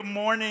Good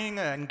morning,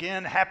 and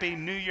again, Happy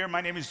New Year.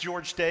 My name is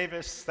George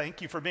Davis.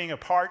 Thank you for being a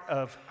part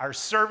of our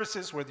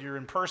services, whether you're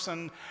in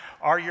person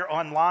or you're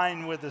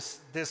online with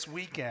us this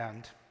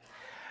weekend.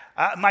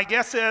 My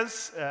guess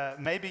is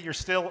maybe you're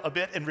still a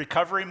bit in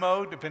recovery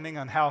mode, depending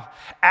on how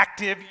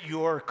active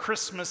your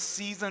Christmas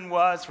season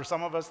was. For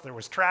some of us, there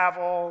was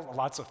travel,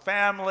 lots of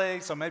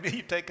family, so maybe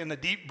you've taken a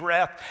deep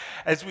breath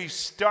as we've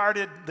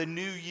started the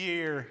new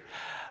year.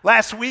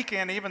 Last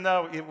weekend, even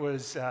though it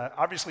was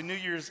obviously New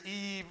Year's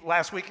Eve,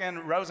 last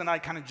weekend, Rose and I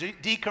kind of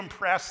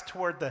decompressed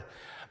toward the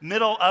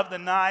middle of the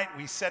night.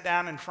 We sat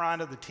down in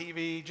front of the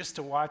TV just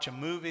to watch a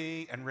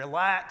movie and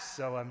relax.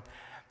 So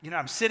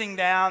I'm sitting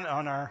down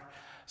on our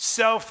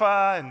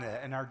sofa,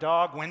 and our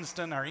dog,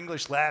 Winston, our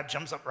English lab,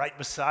 jumps up right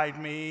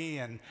beside me,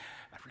 and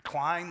I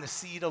recline the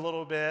seat a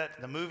little bit.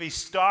 The movie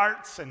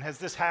starts, and has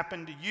this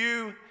happened to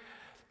you?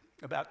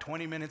 About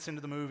 20 minutes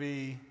into the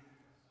movie,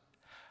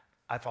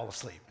 I fall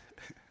asleep.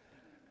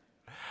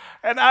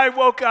 And I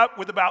woke up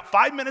with about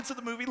 5 minutes of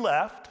the movie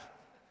left.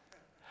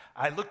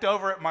 I looked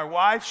over at my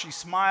wife. She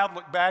smiled,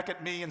 looked back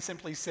at me, and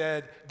simply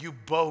said, "You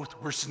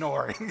both were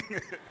snoring."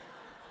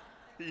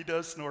 He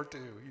does snore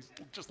too. He's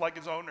just like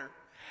his owner.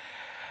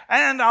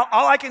 And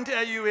all I can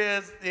tell you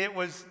is it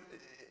was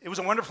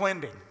a wonderful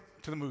ending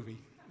to the movie.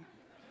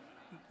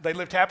 They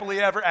lived happily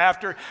ever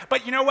after.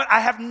 But you know what? I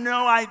have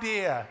no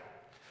idea.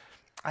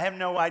 I have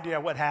no idea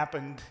what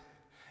happened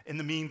in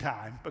the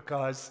meantime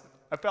because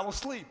I fell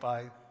asleep.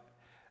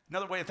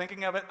 Another way of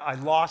thinking of it, I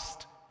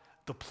lost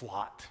the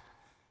plot.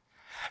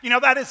 You know,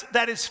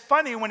 that is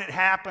funny when it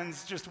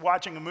happens just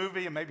watching a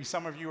movie, and maybe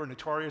some of you are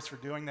notorious for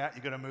doing that.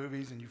 You go to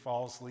movies and you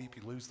fall asleep,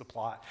 you lose the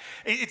plot.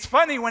 It's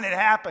funny when it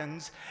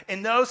happens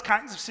in those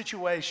kinds of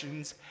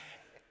situations.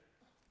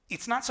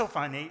 It's not so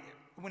funny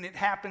when it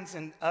happens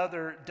in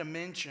other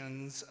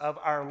dimensions of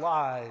our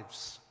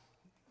lives.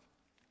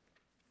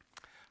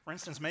 For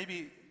instance,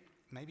 maybe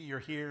you're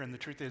here and the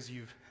truth is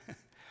you've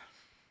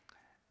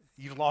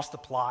lost the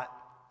plot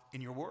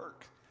in your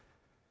work,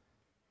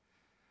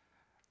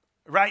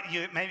 right?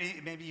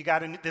 Maybe you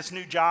got this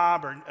new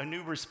job or a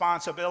new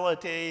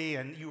responsibility,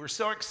 and you were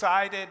so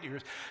excited, you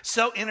were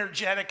so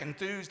energetic,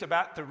 enthused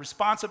about the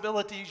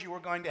responsibilities you were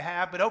going to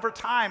have, but over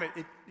time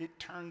it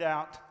turned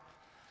out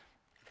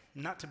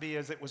not to be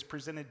as it was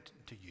presented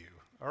to you.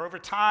 Or over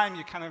time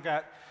you kind of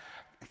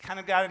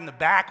got in the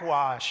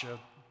backwash of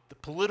the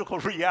political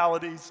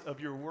realities of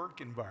your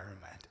work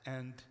environment,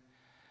 and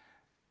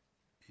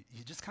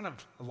you just kind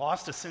of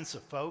lost a sense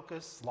of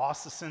focus,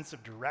 lost a sense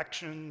of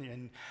direction.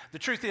 And the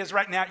truth is,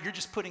 right now, you're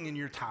just putting in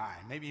your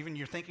time. Maybe even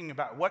you're thinking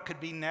about what could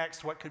be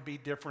next, what could be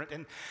different.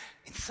 And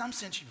in some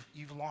sense,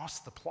 you've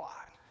lost the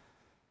plot.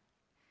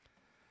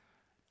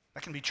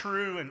 That can be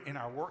true in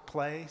our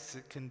workplace.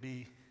 It can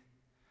be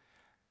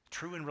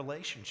true in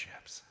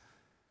relationships.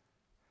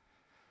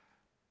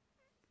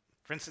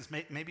 For instance,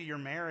 maybe you're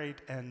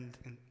married and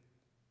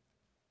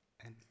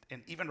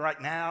even right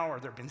now,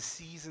 or there have been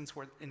seasons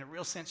where, in a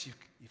real sense, you've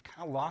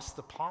kind of lost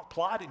the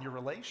plot in your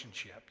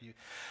relationship.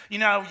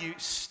 You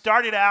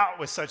started out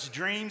with such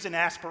dreams and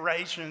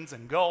aspirations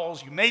and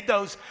goals. You made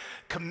those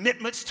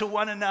commitments to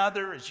one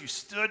another as you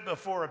stood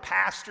before a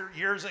pastor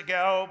years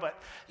ago.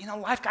 But,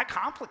 life got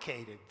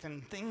complicated,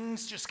 and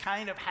things just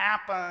kind of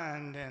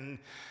happened. And in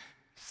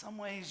some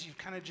ways, you've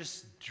kind of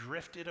just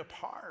drifted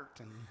apart.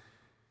 And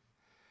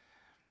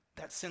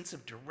that sense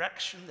of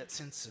direction, that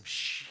sense of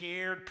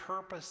shared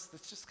purpose,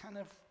 that's just kind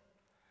of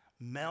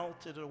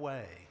melted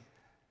away.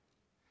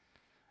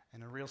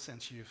 In a real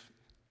sense, you've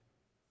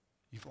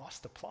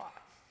lost the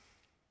plot.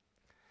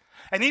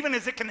 And even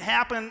as it can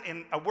happen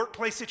in a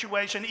workplace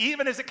situation,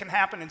 even as it can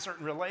happen in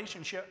certain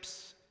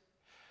relationships,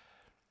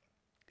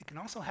 it can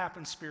also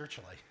happen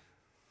spiritually.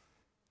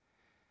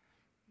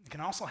 It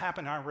can also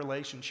happen in our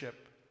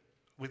relationship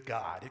with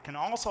God. It can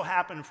also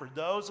happen for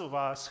those of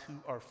us who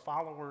are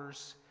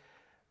followers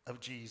of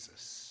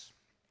Jesus.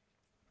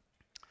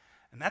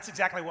 And that's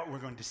exactly what we're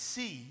going to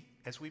see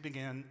as we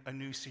begin a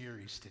new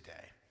series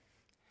today.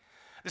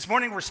 This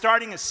morning we're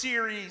starting a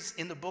series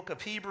in the book of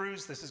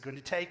Hebrews. This is going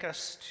to take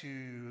us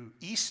to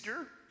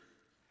Easter.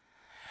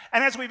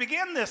 And as we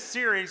begin this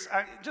series,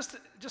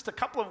 just a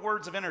couple of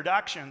words of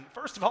introduction.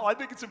 First of all, I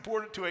think it's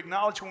important to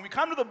acknowledge when we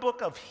come to the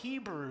book of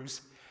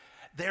Hebrews,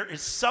 there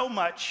is so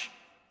much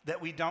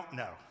that we don't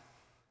know.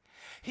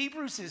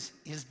 Hebrews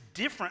is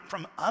different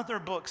from other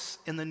books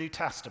in the New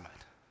Testament.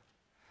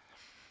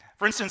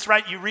 For instance,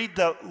 right, you read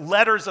the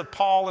letters of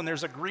Paul and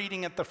there's a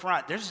greeting at the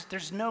front.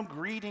 There's no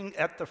greeting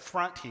at the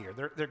front here.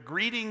 There are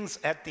greetings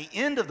at the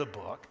end of the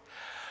book.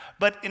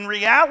 But in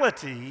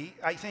reality,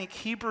 I think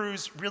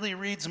Hebrews really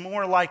reads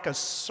more like a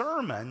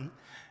sermon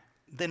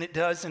than it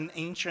does an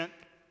ancient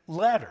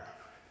letter.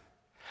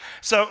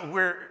 So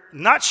we're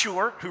not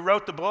sure who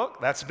wrote the book.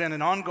 That's been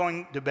an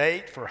ongoing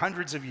debate for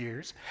hundreds of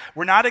years.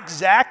 We're not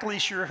exactly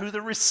sure who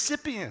the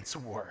recipients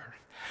were.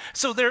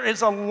 So there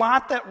is a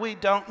lot that we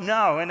don't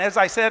know. And as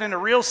I said, in a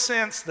real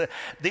sense,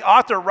 the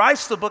author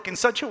writes the book in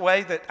such a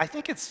way that I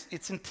think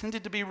it's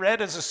intended to be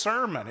read as a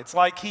sermon. It's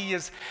like he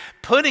is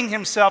putting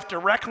himself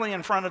directly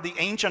in front of the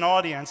ancient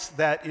audience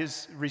that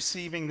is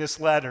receiving this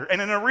letter.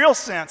 And in a real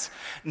sense,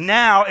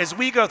 now, as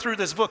we go through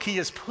this book, he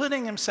is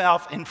putting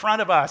himself in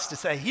front of us to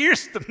say,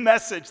 here's the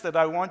message that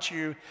I want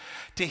you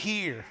to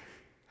hear.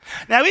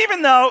 Now,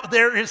 even though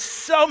there is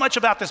so much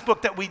about this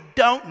book that we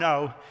don't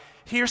know,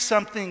 here's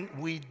something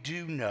we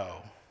do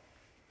know,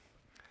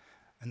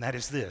 and that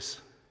is this.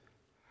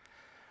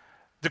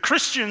 The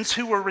Christians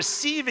who were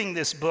receiving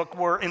this book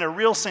were, in a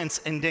real sense,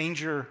 in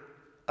danger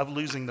of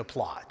losing the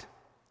plot.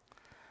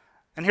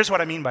 And here's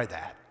what I mean by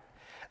that.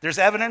 There's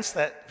evidence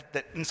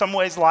that in some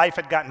ways life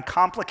had gotten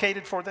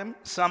complicated for them.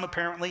 Some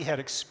apparently had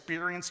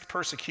experienced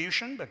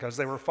persecution because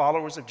they were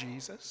followers of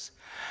Jesus.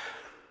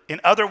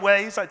 In other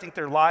ways, I think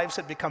their lives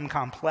had become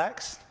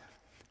complex.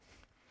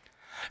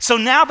 So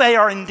now they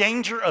are in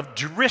danger of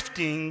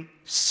drifting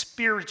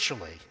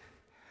spiritually,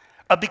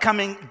 of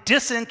becoming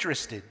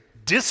disinterested,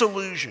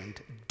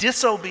 disillusioned,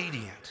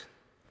 disobedient.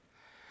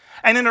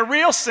 And in a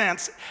real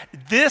sense,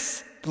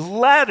 this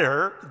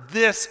letter,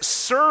 this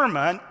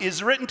sermon,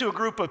 is written to a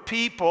group of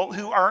people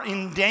who are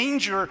in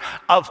danger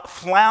of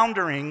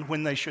floundering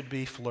when they should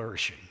be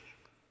flourishing.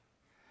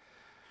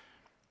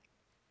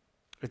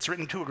 It's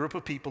written to a group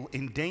of people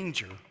in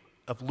danger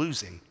of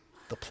losing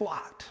the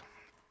plot.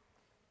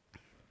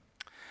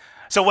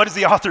 So what is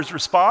the author's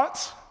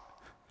response?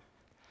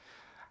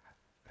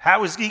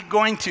 How is he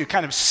going to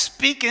kind of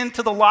speak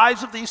into the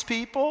lives of these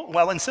people?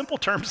 Well, in simple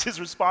terms, his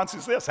response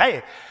is this: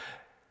 hey,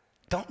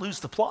 don't lose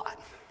the plot.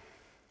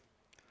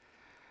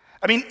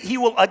 I mean, he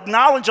will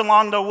acknowledge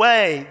along the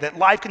way that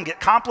life can get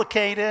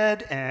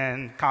complicated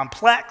and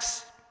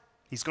complex.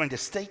 He's going to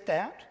state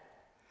that.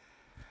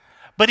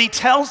 But he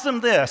tells them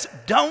this: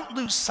 don't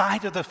lose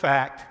sight of the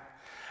fact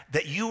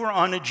that you are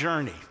on a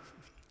journey.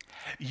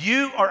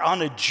 You are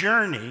on a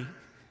journey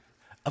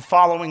of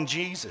following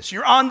Jesus.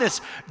 You're on this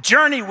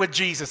journey with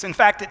Jesus. In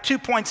fact, at 2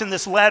 points in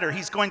this letter,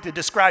 he's going to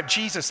describe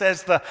Jesus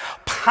as the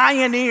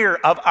pioneer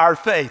of our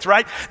faith,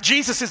 right?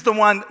 Jesus is the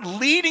one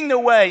leading the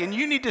way, and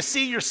you need to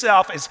see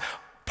yourself as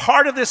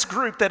part of this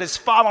group that is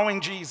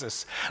following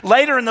Jesus.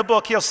 Later in the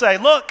book, he'll say,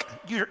 look,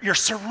 you're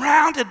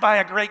surrounded by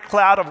a great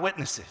cloud of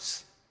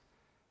witnesses.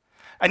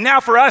 And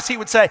now for us, he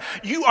would say,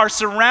 you are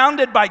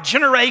surrounded by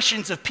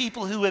generations of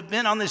people who have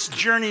been on this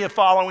journey of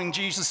following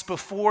Jesus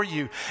before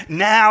you.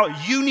 Now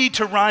you need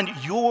to run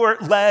your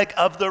leg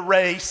of the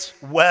race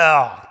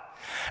well.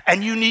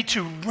 And you need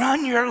to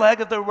run your leg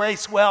of the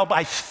race well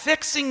by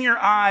fixing your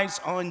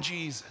eyes on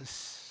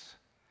Jesus.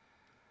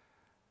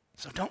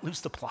 So don't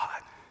lose the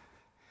plot.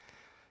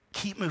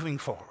 Keep moving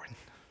forward.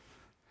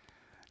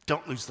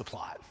 Don't lose the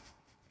plot.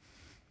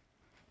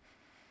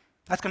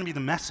 That's going to be the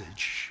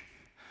message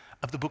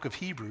of the book of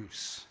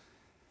Hebrews.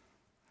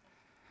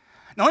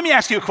 Now let me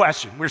ask you a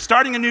question. We're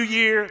starting a new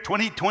year,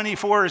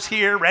 2024 is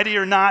here, ready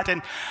or not,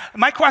 and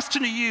my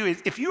question to you is,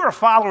 if you're a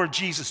follower of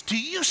Jesus, do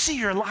you see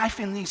your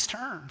life in these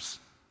terms?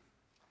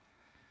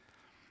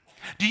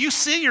 Do you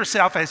see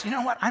yourself as, you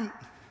know what, I'm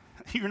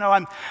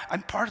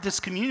part of this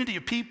community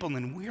of people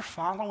and we're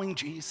following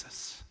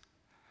Jesus.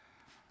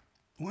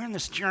 We're in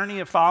this journey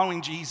of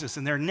following Jesus,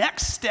 and there are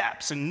next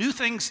steps and new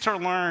things to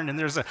learn, and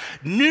there's a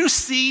new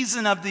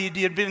season of the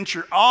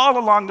adventure all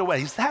along the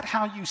way. Is that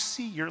how you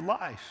see your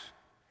life?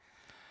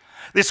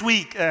 This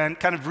week, and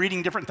kind of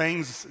reading different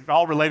things,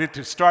 all related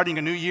to starting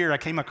a new year, I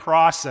came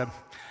across a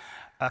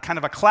kind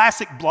of a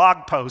classic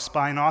blog post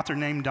by an author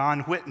named Don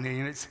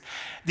Whitney, and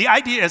the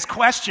idea is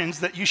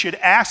questions that you should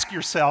ask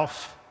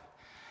yourself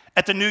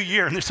at the new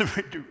year. And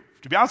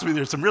to be honest with you,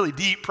 there's some really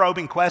deep,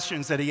 probing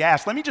questions that he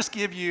asked. Let me just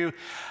give you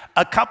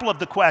a couple of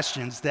the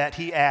questions that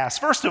he asked.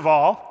 First of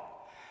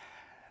all,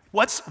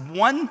 what's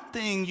one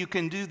thing you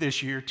can do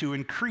this year to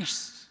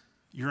increase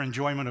your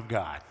enjoyment of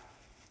God?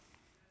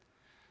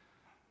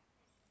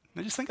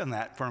 Now just think on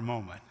that for a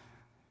moment.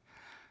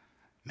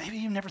 Maybe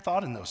you've never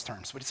thought in those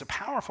terms, but it's a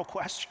powerful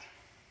question.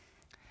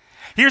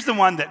 Here's the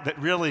one that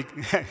really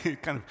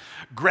kind of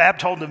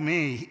grabbed hold of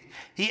me.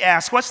 He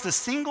asked, what's the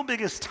single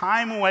biggest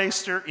time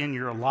waster in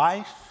your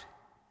life,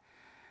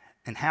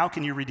 and how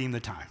can you redeem the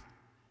time?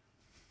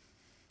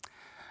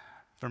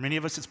 For many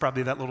of us, it's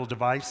probably that little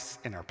device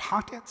in our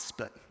pockets,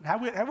 but how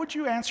would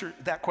you answer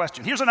that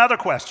question? Here's another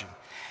question.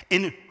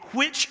 In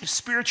which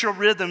spiritual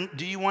rhythm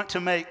do you want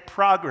to make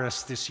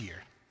progress this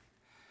year?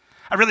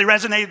 I really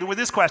resonated with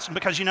this question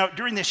because,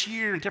 during this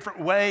year, in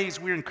different ways,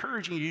 we're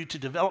encouraging you to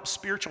develop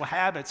spiritual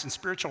habits and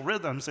spiritual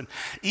rhythms. And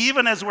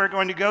even as we're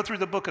going to go through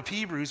the book of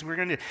Hebrews, we're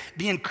going to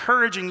be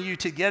encouraging you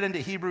to get into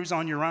Hebrews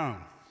on your own.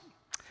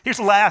 Here's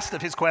the last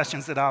of his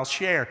questions that I'll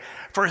share.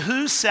 For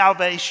whose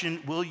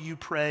salvation will you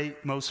pray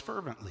most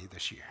fervently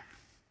this year?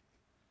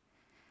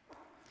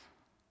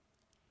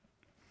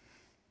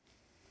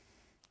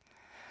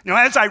 Now,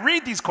 as I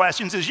read these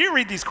questions, as you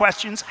read these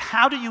questions,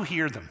 how do you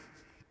hear them?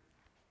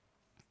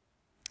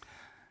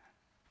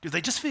 Do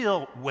they just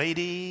feel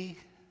weighty,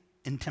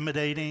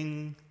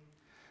 intimidating,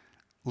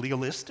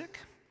 legalistic?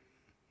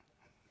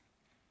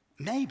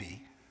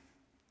 Maybe.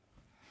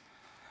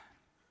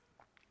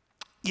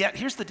 Yet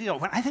here's the deal.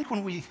 I think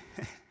when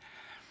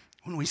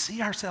we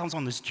see ourselves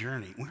on this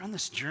journey, we're on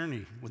this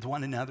journey with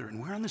one another,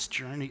 and we're on this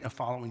journey of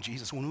following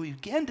Jesus. When we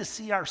begin to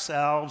see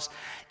ourselves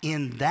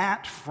in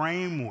that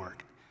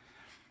framework,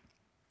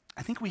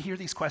 I think we hear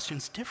these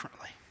questions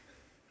differently.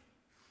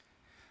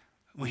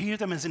 We hear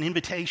them as an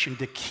invitation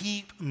to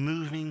keep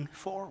moving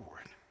forward.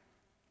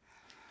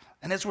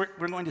 And as we're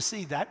going to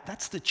see,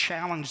 that's the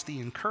challenge, the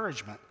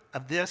encouragement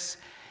of this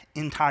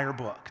entire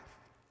book.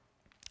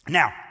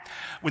 Now,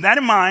 with that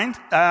in mind,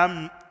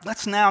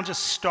 let's now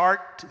just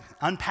start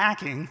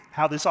unpacking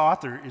how this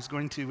author is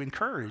going to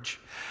encourage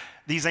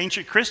these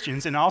ancient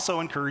Christians and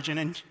also encourage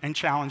and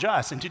challenge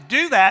us. And to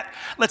do that,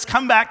 let's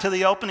come back to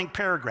the opening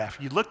paragraph.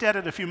 You looked at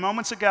it a few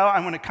moments ago.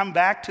 I want to come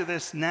back to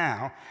this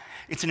now.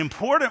 It's an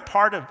important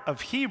part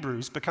of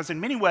Hebrews because in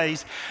many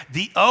ways,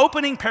 the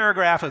opening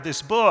paragraph of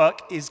this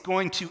book is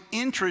going to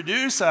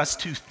introduce us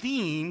to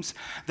themes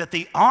that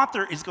the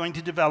author is going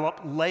to develop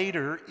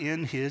later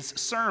in his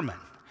sermon.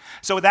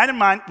 So with that in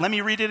mind, let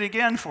me read it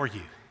again for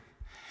you.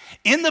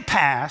 In the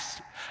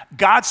past,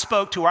 God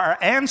spoke to our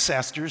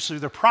ancestors through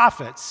the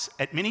prophets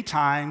at many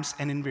times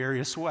and in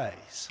various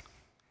ways.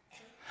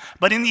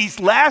 But in these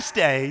last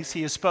days,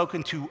 he has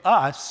spoken to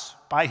us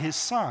by his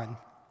Son,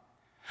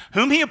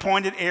 whom he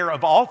appointed heir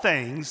of all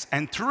things,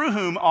 and through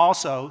whom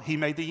also he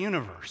made the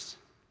universe.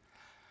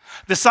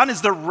 The Son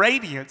is the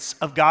radiance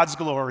of God's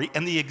glory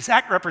and the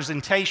exact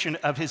representation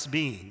of his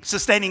being,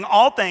 sustaining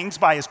all things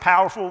by his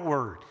powerful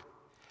word.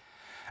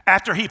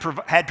 After he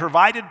had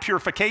provided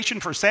purification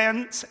for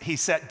sins, he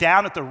sat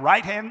down at the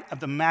right hand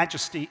of the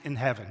majesty in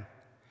heaven.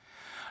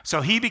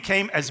 So he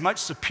became as much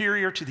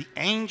superior to the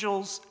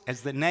angels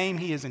as the name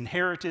he has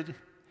inherited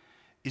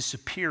is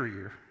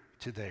superior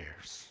to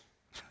theirs.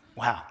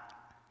 Wow.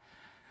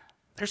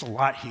 There's a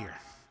lot here.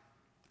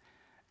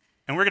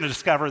 And we're going to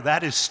discover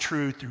that is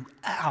true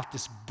throughout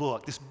this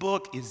book. This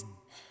book is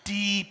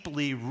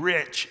deeply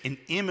rich in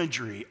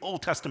imagery,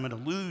 Old Testament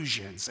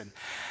allusions, and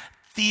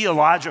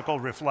theological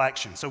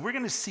reflection. So we're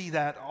going to see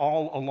that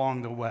all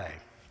along the way.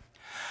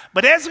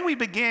 But as we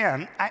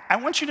begin, I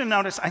want you to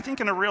notice, I think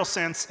in a real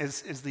sense,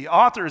 as the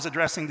author is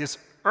addressing this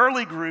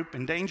early group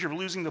in danger of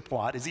losing the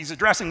plot, as he's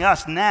addressing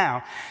us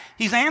now,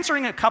 he's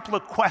answering a couple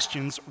of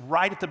questions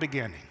right at the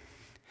beginning.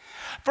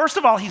 First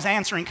of all, he's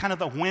answering kind of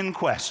the when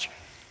question.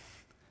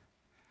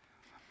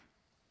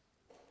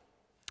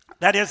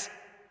 That is,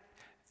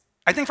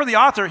 I think for the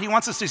author, he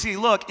wants us to see,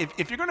 look,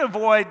 if you're going to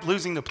avoid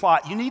losing the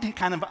plot, you need to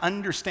kind of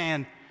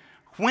understand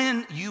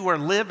when you are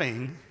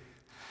living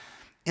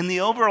in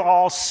the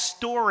overall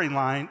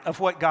storyline of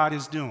what God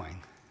is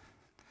doing.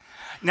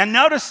 Now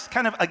notice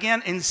kind of,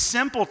 again, in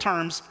simple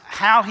terms,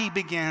 how he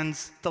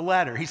begins the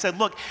letter. He said,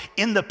 look,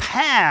 in the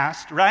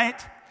past, right,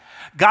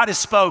 God has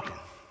spoken.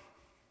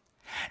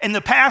 In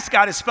the past,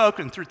 God has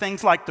spoken through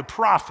things like the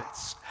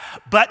prophets.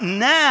 But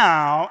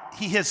now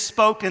he has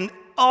spoken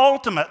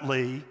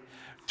ultimately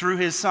through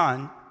his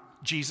Son,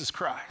 Jesus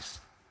Christ.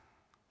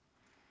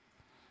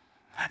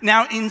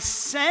 Now, in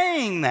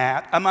saying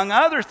that, among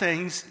other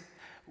things,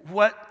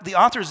 what the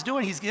author is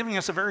doing, he's giving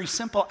us a very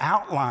simple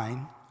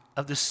outline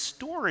of the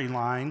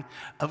storyline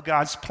of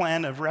God's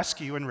plan of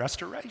rescue and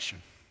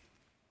restoration.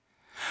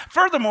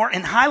 Furthermore,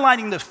 in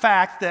highlighting the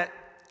fact that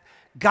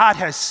God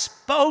has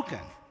spoken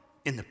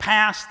in the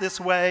past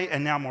this way,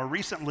 and now more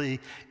recently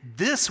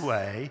this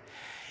way,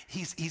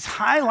 he's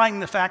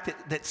highlighting the fact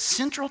that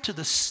central to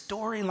the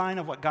storyline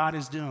of what God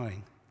is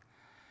doing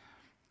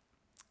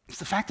is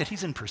the fact that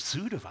he's in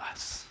pursuit of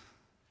us.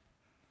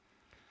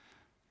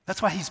 That's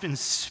why he's been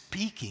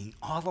speaking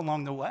all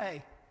along the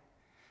way.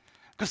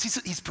 Because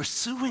he's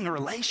pursuing a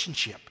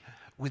relationship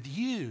with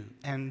you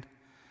and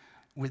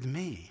with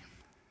me.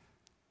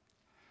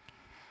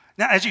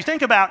 Now, as you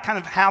think about kind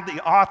of how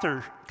the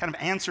author kind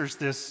of answers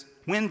this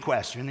when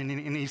question,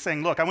 and he's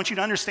saying, look, I want you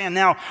to understand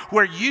now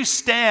where you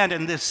stand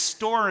in this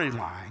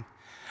storyline.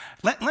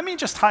 Let me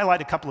just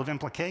highlight a couple of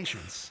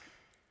implications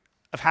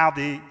of how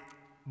the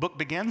book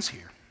begins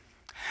here.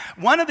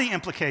 One of the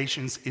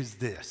implications is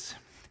this.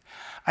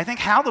 I think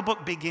how the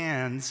book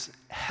begins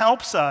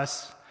helps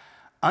us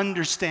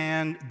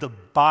understand the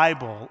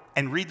Bible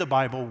and read the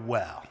Bible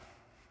well.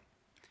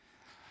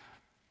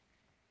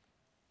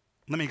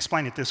 Let me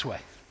explain it this way.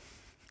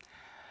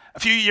 A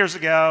few years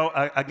ago,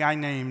 a guy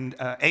named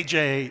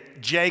A.J.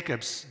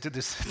 Jacobs did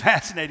this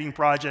fascinating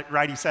project,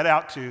 right? He set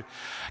out to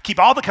keep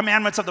all the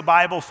commandments of the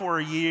Bible for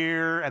a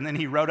year, and then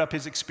he wrote up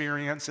his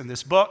experience in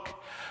this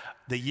book,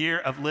 The Year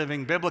of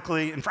Living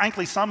Biblically. And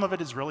frankly, some of it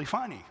is really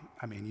funny.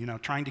 I mean,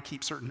 trying to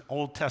keep certain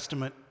Old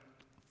Testament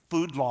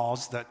food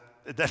laws that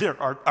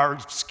are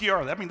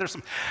obscure. I mean, there's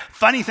some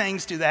funny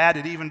things to that.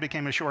 It even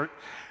became a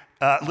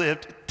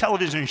short-lived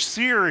television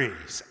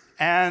series.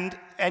 And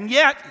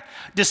yet,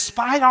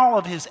 despite all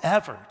of his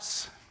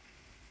efforts,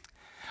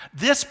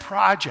 this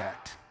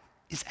project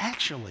is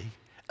actually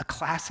a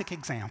classic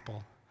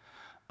example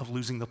of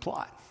losing the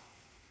plot.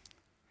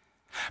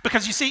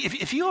 Because you see,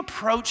 if you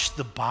approach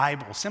the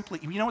Bible simply,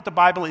 you know what the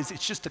Bible is?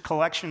 It's just a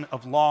collection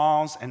of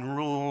laws and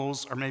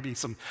rules, or maybe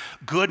some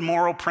good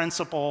moral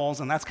principles,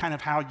 and that's kind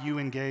of how you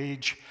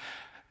engage,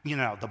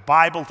 the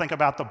Bible. Think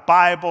about the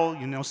Bible,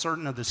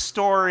 certain of the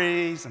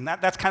stories, and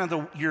that's kind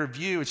of your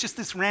view. It's just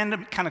this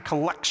random kind of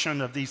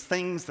collection of these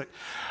things that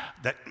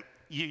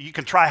you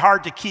can try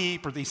hard to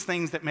keep, or these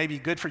things that may be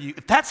good for you.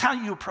 If that's how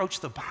you approach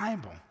the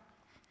Bible,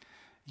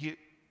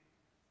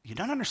 you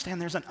don't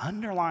understand there's an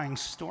underlying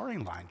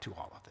storyline to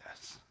all of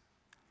this.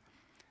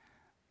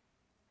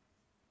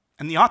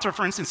 And the author,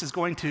 for instance, is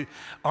going to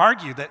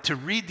argue that to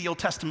read the Old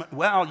Testament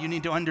well, you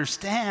need to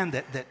understand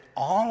that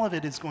all of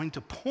it is going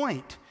to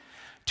point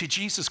to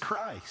Jesus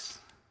Christ.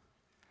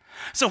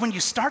 So when you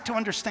start to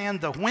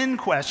understand the when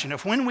question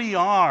of when we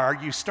are,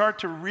 you start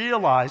to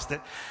realize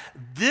that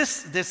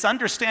this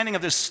understanding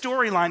of this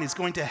storyline is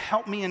going to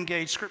help me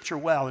engage Scripture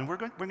well. And we're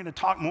going to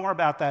talk more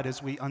about that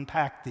as we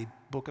unpack the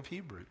book of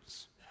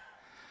Hebrews.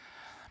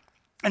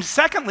 And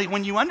secondly,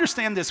 when you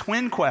understand this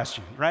when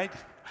question, right?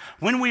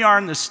 When we are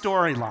in the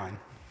storyline,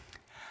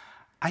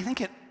 I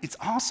think it's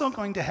also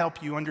going to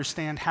help you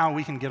understand how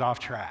we can get off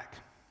track.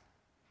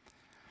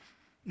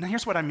 Now,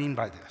 here's what I mean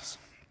by this.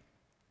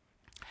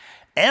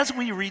 As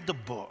we read the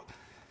book,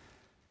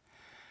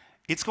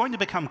 it's going to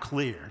become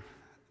clear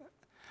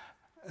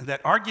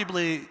that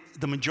arguably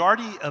the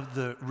majority of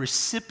the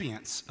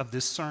recipients of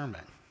this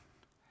sermon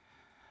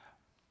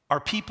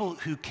are people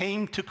who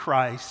came to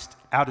Christ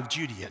out of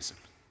Judaism.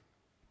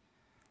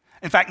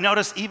 In fact,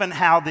 notice even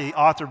how the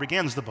author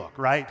begins the book,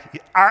 right?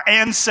 Our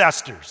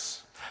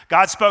ancestors.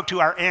 God spoke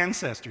to our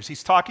ancestors.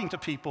 He's talking to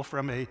people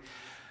from a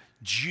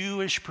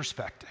Jewish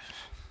perspective.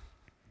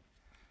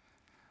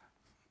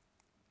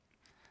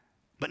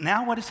 But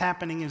now what is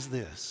happening is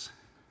this.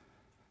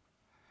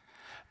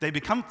 They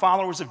become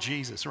followers of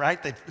Jesus, right?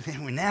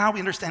 Now we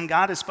understand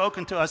God has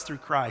spoken to us through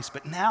Christ,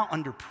 but now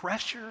under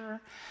pressure,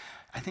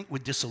 I think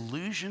with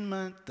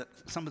disillusionment,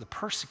 some of the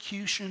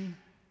persecution,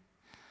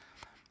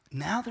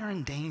 now they're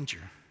in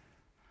danger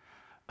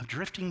of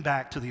drifting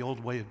back to the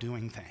old way of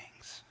doing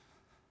things.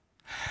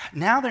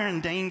 Now they're in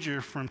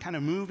danger from kind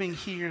of moving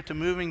here to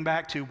moving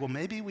back to, well,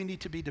 maybe we need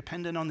to be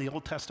dependent on the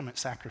Old Testament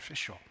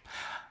sacrificial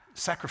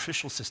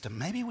system.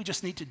 Maybe we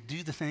just need to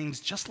do the things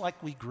just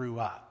like we grew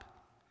up.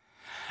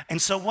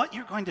 And so what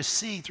you're going to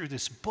see through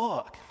this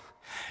book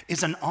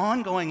is an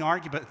ongoing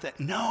argument that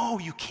no,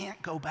 you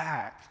can't go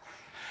back.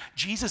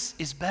 Jesus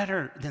is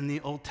better than the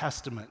Old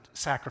Testament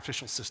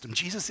sacrificial system.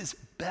 Jesus is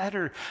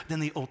better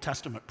than the Old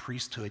Testament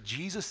priesthood.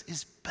 Jesus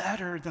is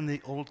better than the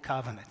Old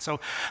Covenant.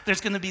 So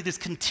there's going to be this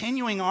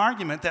continuing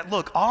argument that,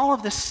 look, all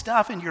of this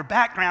stuff in your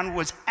background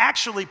was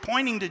actually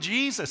pointing to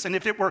Jesus. And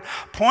if it were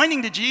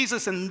pointing to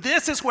Jesus and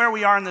this is where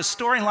we are in the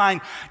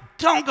storyline,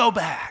 don't go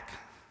back.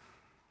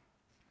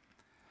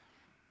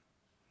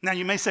 Now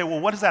you may say, well,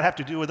 what does that have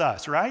to do with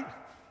us, right?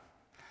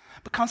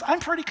 Because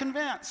I'm pretty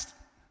convinced,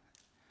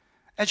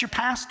 as your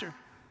pastor,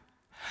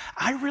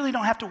 I really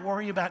don't have to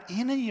worry about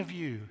any of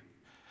you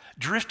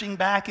drifting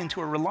back into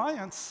a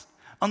reliance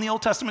on the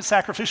Old Testament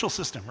sacrificial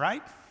system,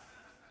 right?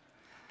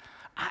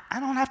 I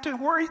don't have to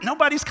worry.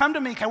 Nobody's come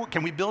to me.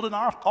 Can we build an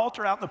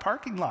altar out in the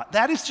parking lot?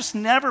 That has just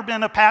never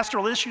been a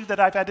pastoral issue that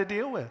I've had to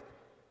deal with.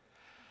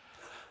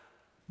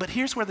 But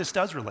here's where this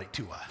does relate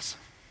to us.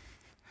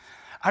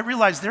 I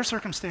realize their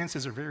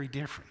circumstances are very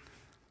different.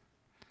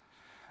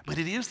 But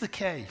it is the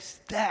case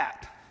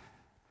that,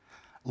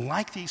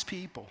 like these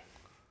people,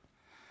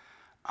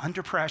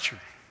 under pressure,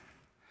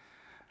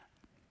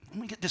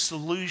 when we get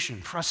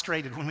disillusioned,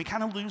 frustrated, when we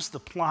kind of lose the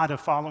plot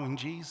of following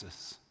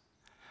Jesus,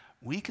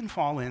 we can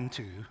fall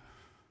into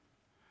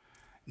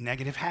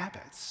negative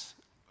habits.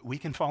 We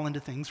can fall into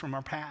things from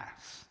our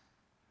past.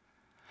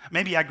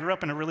 Maybe I grew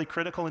up in a really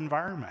critical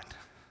environment.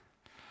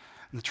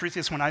 And the truth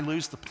is, when I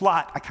lose the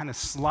plot, I kind of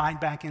slide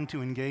back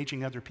into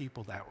engaging other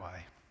people that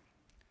way.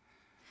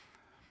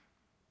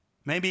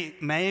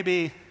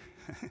 Maybe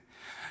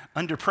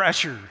under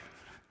pressure,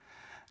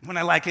 when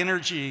I lack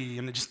energy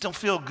and I just don't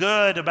feel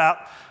good about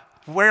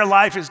where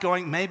life is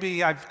going,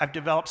 maybe I've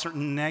developed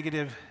certain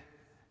negative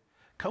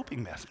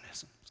coping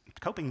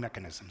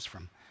mechanisms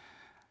from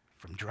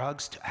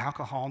drugs to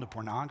alcohol to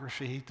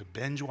pornography to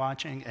binge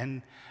watching.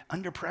 And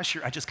under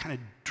pressure, I just kind of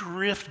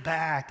drift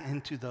back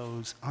into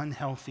those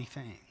unhealthy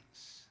things.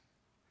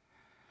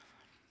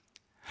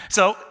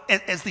 So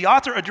as the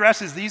author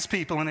addresses these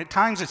people, and at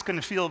times it's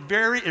going to feel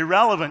very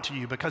irrelevant to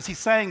you because he's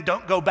saying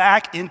don't go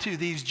back into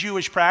these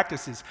Jewish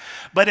practices.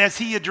 But as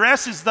he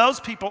addresses those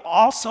people,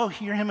 also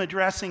hear him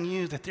addressing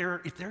you, that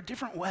there are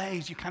different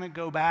ways you kind of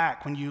go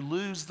back when you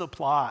lose the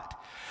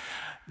plot.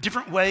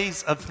 Different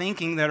ways of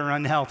thinking that are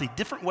unhealthy,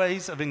 different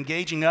ways of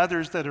engaging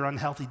others that are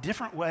unhealthy,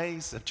 different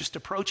ways of just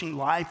approaching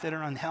life that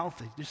are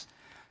unhealthy. Just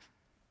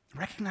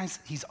recognize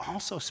he's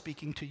also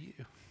speaking to you.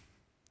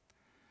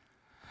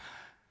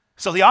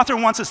 So the author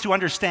wants us to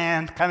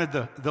understand kind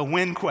of the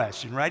when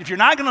question, right? If you're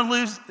not going to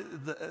lose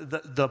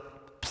the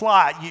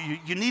plot,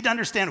 you need to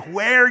understand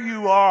where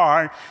you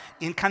are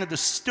in kind of the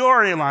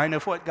storyline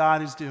of what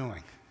God is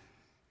doing.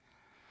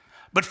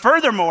 But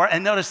furthermore,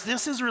 and notice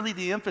this is really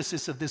the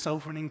emphasis of this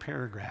opening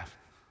paragraph.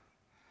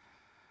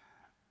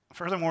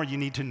 Furthermore, you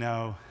need to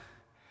know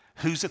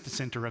who's at the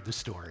center of the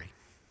story,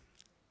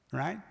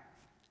 right?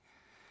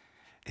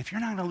 If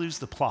you're not going to lose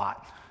the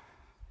plot,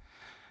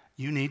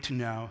 you need to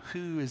know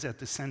who is at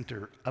the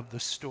center of the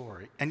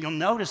story. And you'll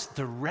notice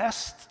the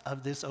rest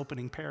of this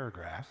opening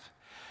paragraph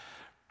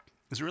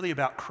is really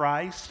about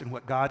Christ and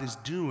what God is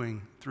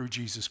doing through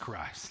Jesus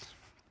Christ.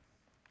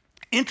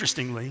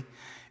 Interestingly,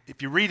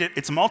 if you read it,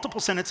 it's multiple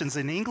sentences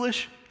in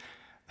English.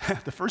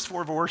 The first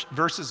four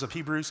verses of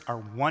Hebrews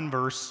are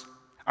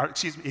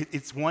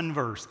it's one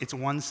verse, it's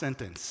one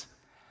sentence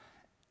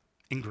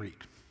in Greek.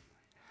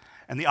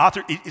 And the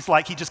author, it's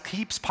like he just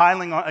keeps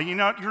piling on.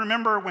 You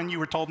remember when you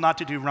were told not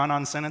to do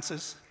run-on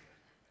sentences?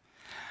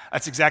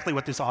 That's exactly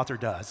what this author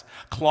does.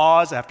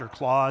 Clause after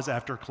clause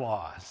after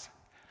clause.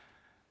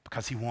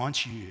 Because he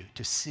wants you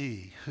to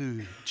see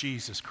who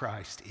Jesus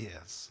Christ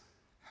is.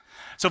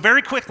 So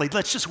very quickly,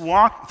 let's just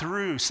walk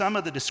through some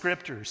of the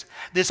descriptors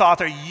this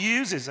author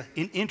uses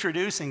in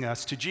introducing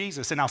us to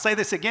Jesus. And I'll say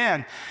this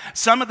again,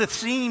 some of the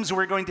themes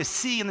we're going to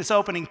see in this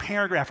opening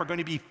paragraph are going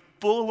to be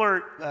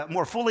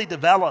more fully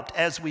developed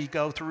as we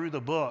go through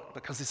the book,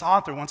 because this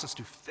author wants us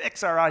to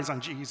fix our eyes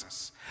on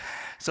Jesus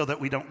so that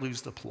we don't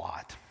lose the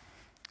plot.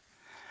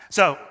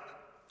 So,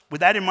 with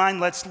that in mind,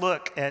 let's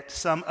look at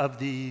some of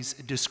these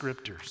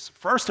descriptors.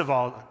 First of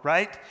all,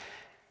 right,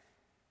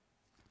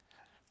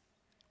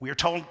 we are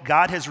told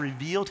God has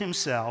revealed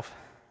himself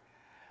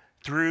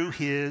through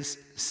his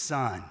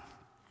Son.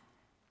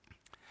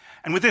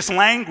 And with this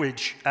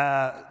language,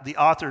 the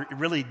author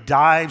really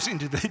dives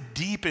into the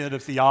deep end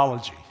of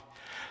theology.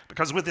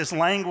 Because with this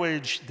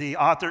language, the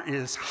author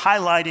is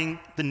highlighting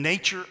the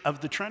nature of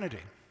the Trinity.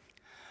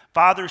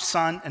 Father,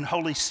 Son, and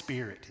Holy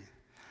Spirit.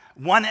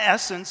 One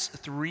essence,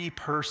 three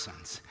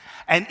persons.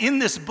 And in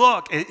this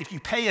book, if you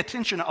pay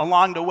attention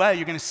along the way,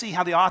 you're going to see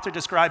how the author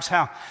describes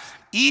how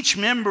each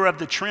member of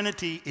the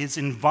Trinity is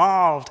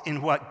involved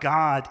in what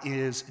God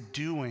is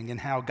doing and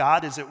how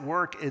God is at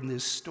work in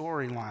this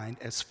storyline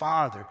as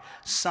Father,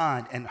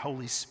 Son, and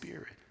Holy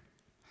Spirit.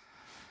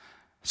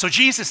 So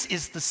Jesus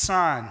is the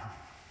Son.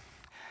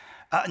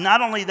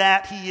 Not only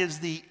that, he is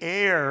the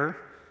heir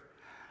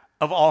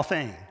of all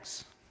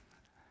things.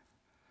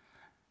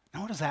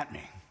 Now, what does that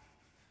mean?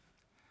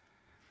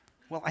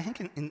 Well, I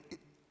think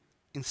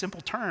in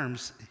simple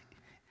terms,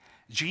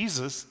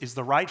 Jesus is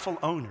the rightful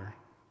owner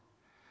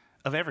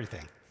of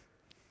everything.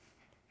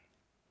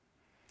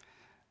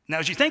 Now,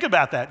 as you think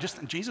about that,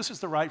 Jesus is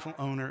the rightful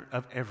owner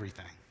of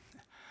everything.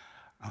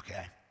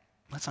 Okay,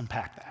 let's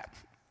unpack that.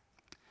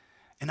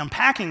 In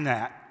unpacking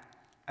that,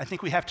 I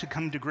think we have to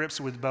come to grips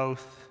with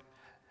both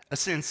a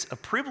sense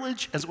of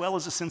privilege as well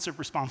as a sense of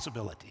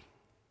responsibility.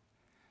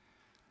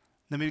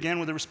 Let me begin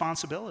with the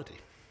responsibility.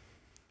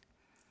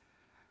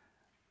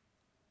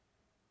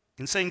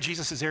 In saying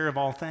Jesus is heir of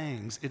all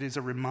things, it is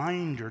a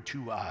reminder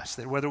to us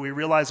that whether we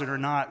realize it or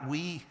not,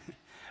 we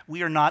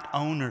are not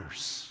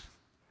owners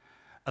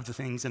of the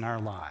things in our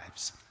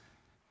lives.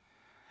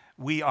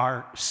 We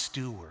are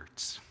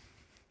stewards.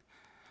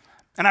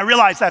 And I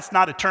realize that's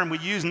not a term we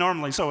use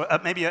normally, so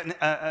maybe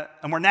a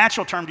more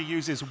natural term to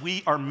use is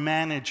we are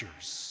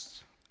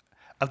managers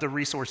of the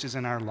resources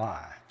in our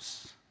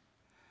lives.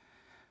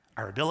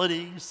 Our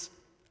abilities,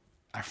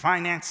 our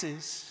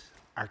finances,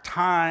 our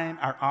time,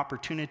 our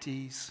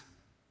opportunities.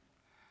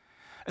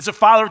 As a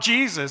follower of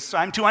Jesus,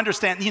 I'm to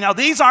understand,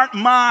 these aren't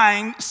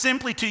mine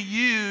simply to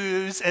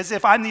use as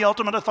if I'm the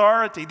ultimate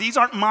authority. These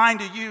aren't mine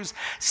to use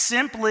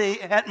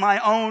simply at my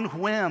own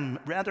whim.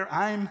 Rather,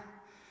 I'm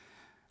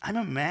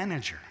a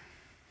manager.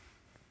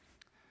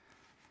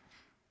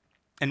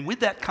 And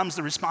with that comes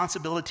the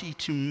responsibility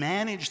to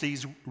manage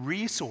these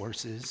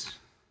resources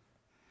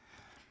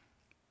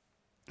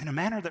in a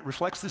manner that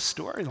reflects this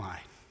storyline.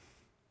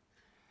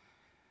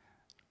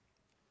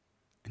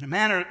 In a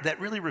manner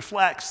that really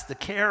reflects the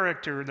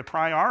character and the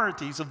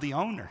priorities of the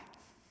owner.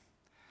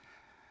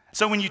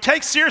 So when you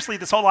take seriously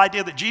this whole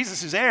idea that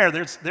Jesus is heir,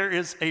 there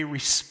is a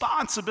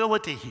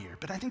responsibility here.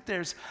 But I think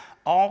there's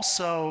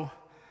also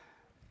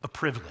a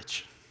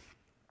privilege.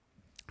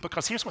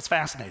 Because here's what's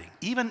fascinating.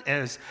 Even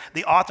as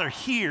the author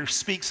here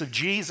speaks of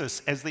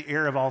Jesus as the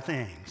heir of all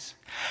things,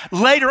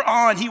 later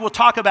on he will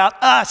talk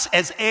about us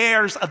as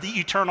heirs of the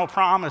eternal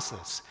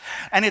promises.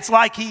 And it's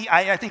like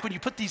I think when you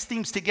put these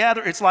themes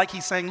together, it's like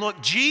he's saying, look,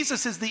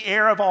 Jesus is the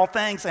heir of all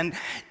things, and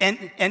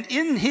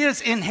in his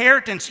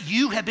inheritance,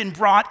 you have been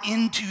brought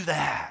into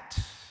that.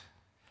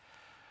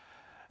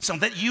 So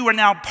that you are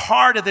now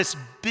part of this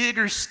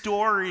bigger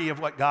story of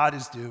what God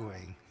is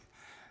doing.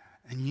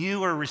 And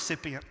you are a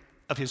recipient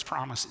of his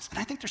promises. And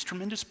I think there's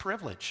tremendous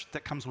privilege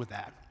that comes with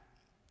that.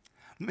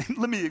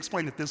 Let me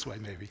explain it this way,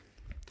 maybe.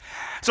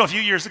 So a few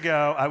years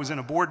ago, I was in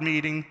a board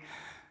meeting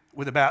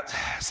with about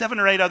 7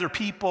 or 8 other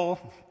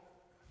people,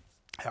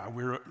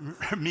 We were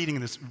meeting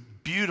in this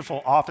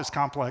beautiful office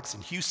complex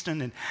in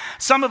Houston, and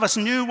some of us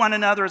knew one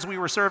another as we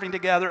were serving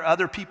together.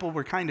 Other people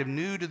were kind of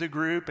new to the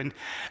group, and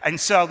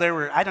so there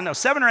were,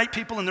 7 or 8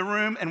 people in the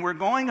room, and we're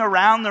going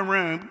around the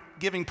room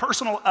giving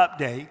personal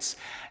updates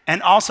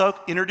and also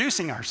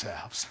introducing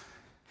ourselves.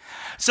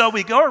 So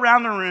we go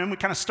around the room, we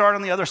kind of start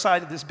on the other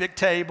side of this big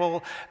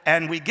table,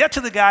 and we get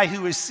to the guy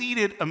who is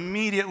seated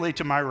immediately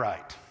to my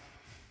right.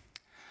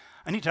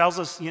 And he tells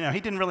us, he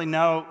didn't really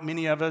know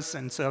many of us,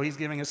 and so he's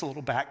giving us a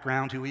little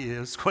background, who he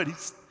is, what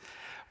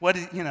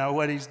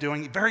he's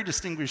doing. Very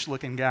distinguished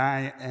looking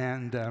guy,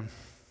 and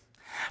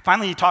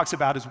finally he talks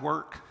about his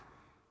work.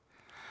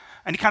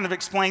 And he kind of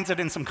explains it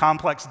in some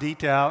complex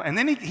detail, and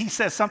then he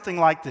says something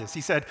like this.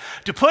 He said,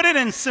 "To put it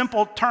in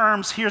simple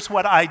terms, here's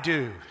what I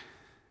do."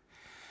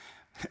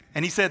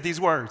 And he said these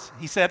words.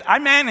 He said, "I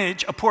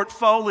manage a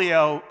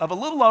portfolio of a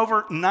little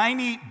over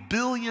 $90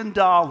 billion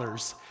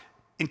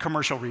in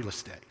commercial real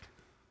estate."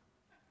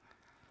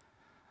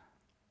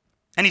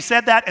 And he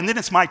said that, and then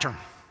it's my turn.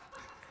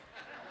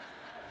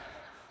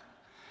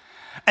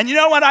 And you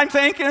know what I'm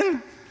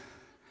thinking?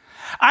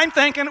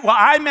 Well,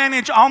 I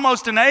manage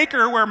almost an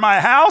acre where my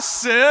house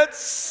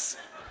sits,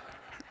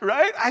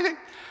 right?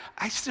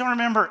 I still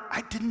remember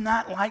I did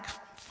not like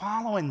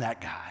following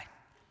that guy.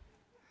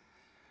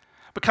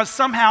 Because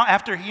somehow,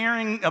 after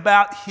hearing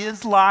about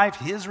his life,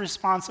 his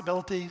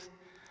responsibilities,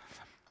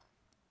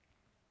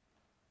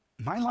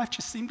 my life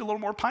just seemed a little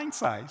more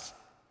pint-sized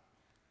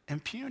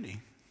and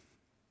puny.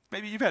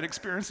 Maybe you've had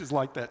experiences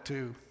like that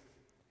too.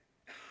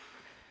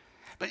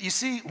 But you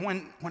see,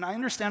 when I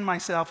understand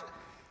myself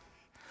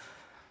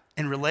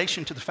in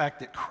relation to the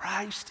fact that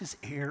Christ is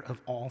heir of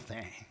all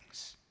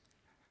things,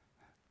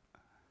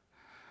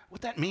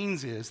 what that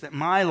means is that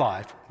my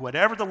life,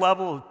 whatever the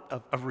level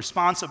of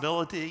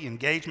responsibility,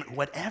 engagement,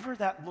 whatever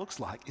that looks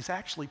like, is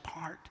actually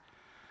part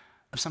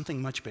of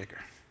something much bigger.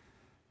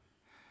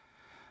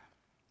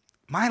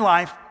 My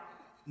life,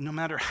 no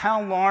matter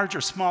how large or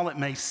small it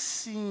may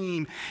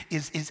seem,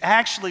 is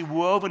actually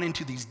woven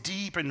into these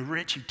deep and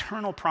rich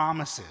eternal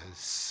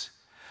promises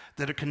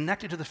that are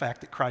connected to the fact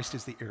that Christ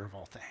is the heir of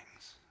all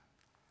things.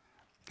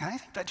 And I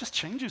think that just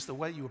changes the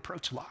way you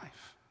approach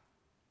life.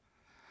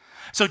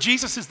 So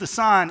Jesus is the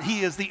Son.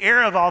 He is the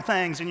heir of all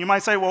things. And you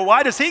might say, well,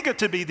 why does he get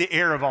to be the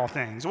heir of all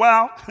things?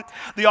 Well,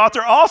 the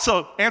author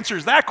also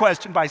answers that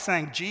question by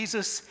saying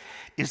Jesus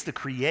is the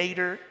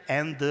creator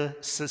and the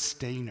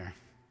sustainer,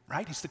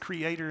 right? He's the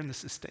creator and the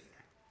sustainer.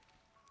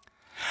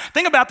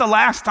 Think about the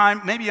last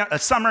time, maybe a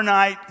summer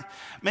night,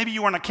 maybe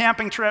you were on a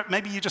camping trip,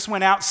 maybe you just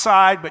went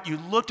outside, but you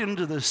looked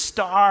into the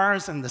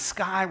stars and the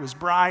sky was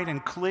bright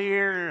and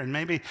clear and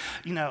maybe,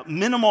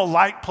 minimal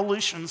light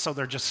pollution, so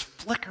they're just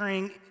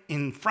flickering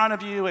in front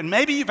of you. And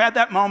maybe you've had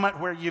that moment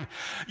where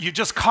you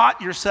just caught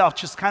yourself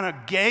just kind of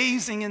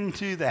gazing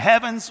into the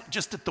heavens,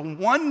 just at the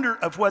wonder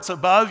of what's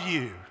above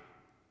you.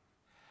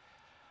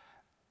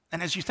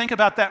 And as you think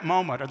about that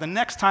moment, or the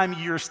next time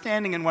you're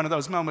standing in one of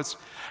those moments,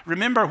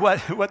 remember what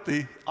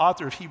the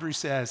author of Hebrews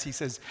says. He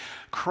says,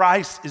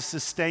 Christ is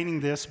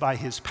sustaining this by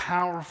his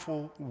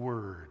powerful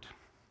word.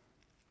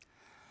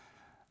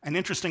 And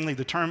interestingly,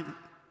 the term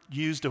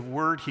used of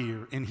word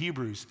here in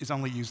Hebrews is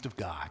only used of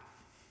God.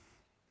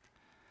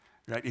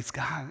 Right? It's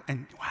God,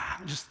 and wow,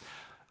 just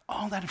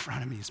all that in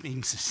front of me is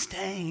being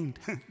sustained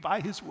by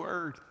his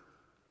word.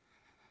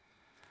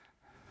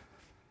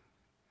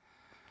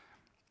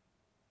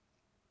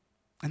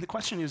 And the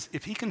question is,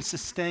 if he can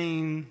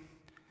sustain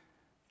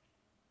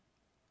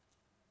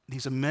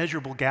these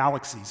immeasurable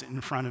galaxies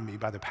in front of me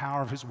by the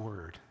power of his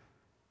word,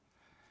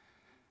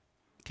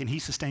 can he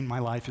sustain my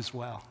life as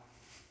well?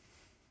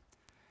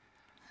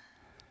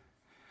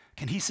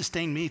 Can he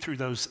sustain me through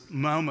those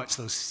moments,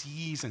 those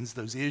seasons,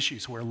 those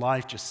issues where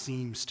life just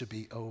seems to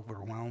be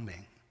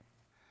overwhelming?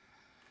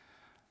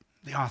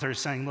 The author is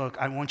saying, look,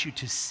 I want you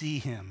to see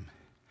him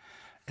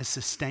as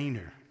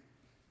sustainer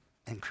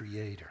and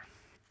creator.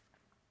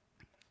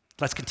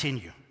 Let's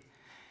continue.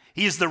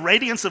 He is the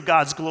radiance of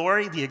God's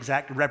glory, the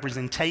exact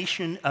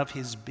representation of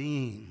his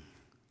being.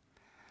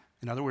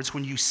 In other words,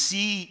 when you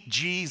see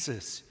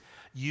Jesus,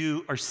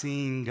 you are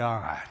seeing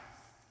God.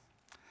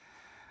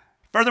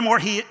 Furthermore,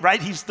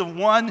 he's the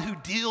one who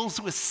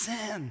deals with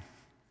sin.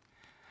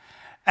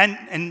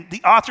 And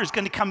the author is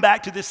going to come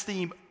back to this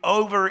theme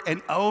over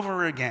and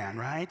over again,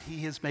 right?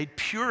 He has made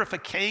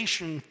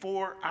purification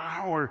for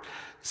our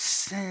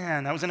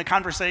sin. I was in a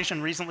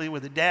conversation recently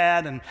with a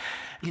dad, and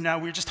we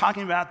were just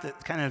talking about the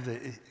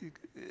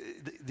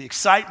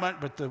excitement,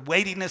 but the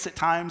weightiness at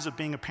times of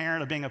being a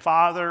parent, of being a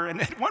father.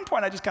 And at one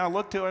point, I just kind of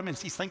looked to him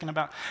as he's thinking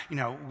about,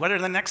 what are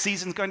the next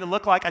seasons going to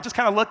look like? I just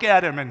kind of look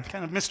at him and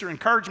kind of Mr.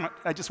 Encouragement.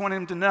 I just want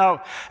him to know,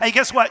 hey,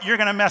 guess what? You're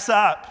going to mess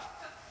up.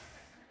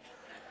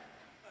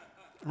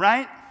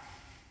 Right?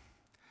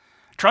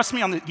 Trust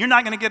me you're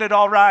not going to get it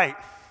all right.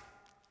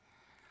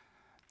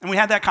 And we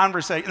had that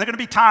conversation. There are going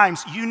to be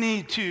times you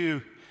need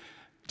to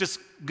just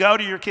go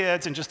to your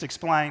kids and just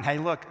explain, hey,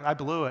 look, I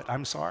blew it.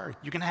 I'm sorry.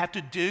 You're going to have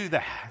to do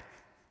that.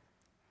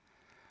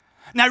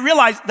 Now, I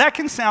realize that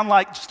can sound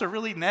like just a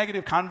really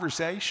negative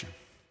conversation.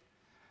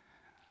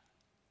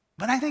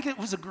 But I think it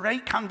was a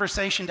great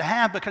conversation to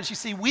have because you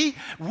see,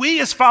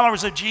 we as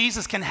followers of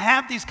Jesus can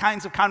have these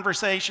kinds of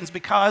conversations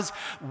because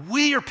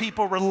we are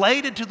people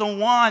related to the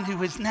one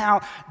who is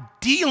now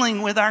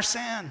dealing with our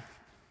sin.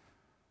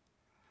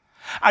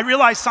 I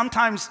realize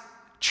sometimes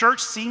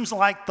church seems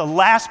like the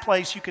last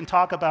place you can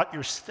talk about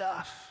your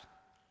stuff.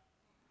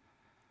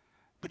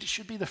 But it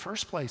should be the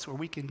first place where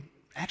we can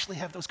actually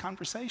have those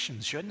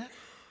conversations, shouldn't it?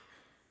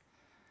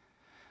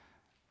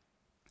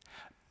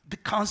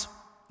 Because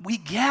we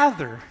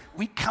gather,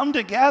 we come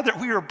together,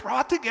 we are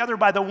brought together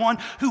by the one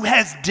who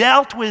has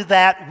dealt with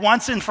that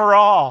once and for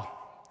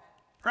all,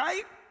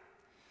 right?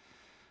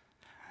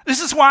 This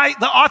is why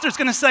the author's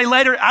going to say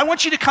later, I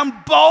want you to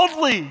come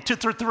boldly to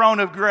the throne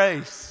of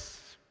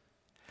grace,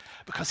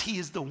 because he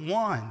is the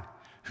one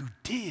who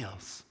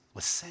deals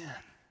with sin.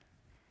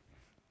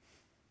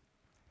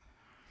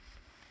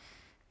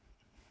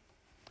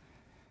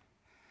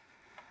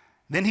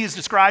 Then he is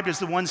described as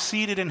the one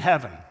seated in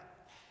heaven.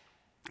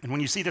 And when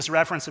you see this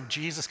reference of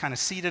Jesus kind of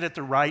seated at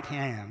the right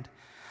hand,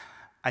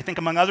 I think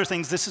among other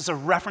things, this is a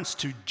reference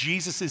to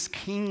Jesus'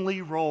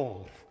 kingly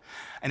role.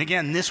 And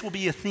again, this will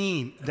be a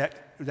theme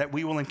that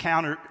we will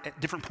encounter at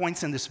different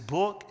points in this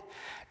book.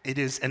 It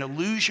is an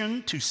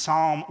allusion to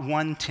Psalm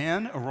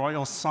 110, a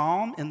royal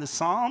psalm in the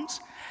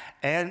Psalms.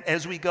 And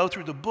as we go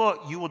through the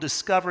book, you will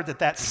discover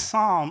that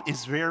psalm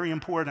is very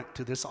important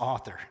to this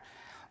author.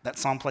 That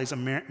psalm plays a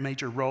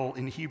major role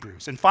in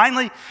Hebrews. And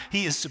finally,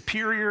 he is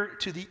superior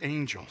to the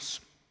angels.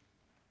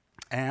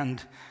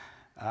 And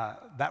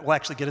that will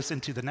actually get us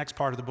into the next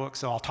part of the book,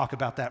 so I'll talk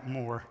about that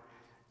more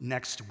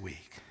next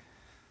week.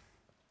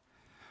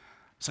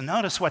 So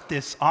notice what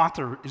this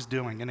author is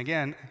doing. And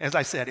again, as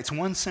I said, it's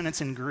one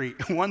sentence in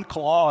Greek, one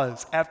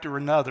clause after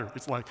another.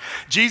 It's like,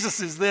 Jesus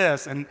is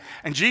this, and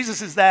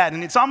Jesus is that.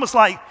 And it's almost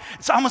like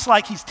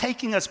he's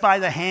taking us by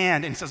the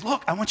hand and he says,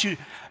 I want you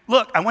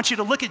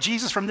to look at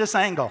Jesus from this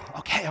angle.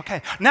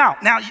 Okay. Now,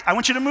 I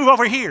want you to move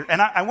over here.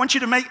 And I want you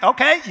to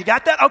okay, you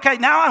got that? Okay,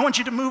 now I want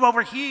you to move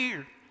over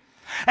here.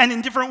 And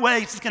in different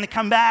ways, he's going to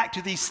come back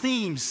to these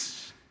themes.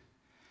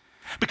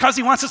 Because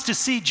he wants us to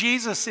see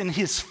Jesus in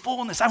his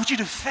fullness. I want you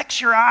to fix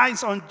your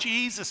eyes on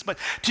Jesus. But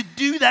to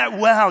do that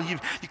well, you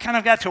kind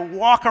of got to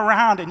walk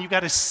around and you've got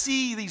to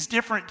see these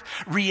different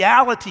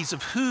realities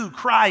of who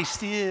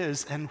Christ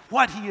is and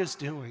what he is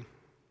doing.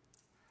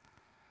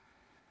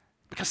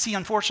 Because see,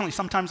 unfortunately,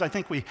 sometimes I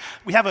think we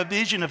have a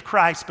vision of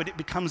Christ, but it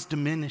becomes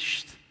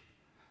diminished.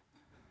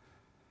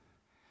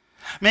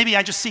 Maybe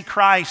I just see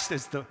Christ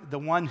as the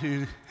one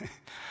who,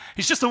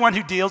 he's just the one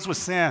who deals with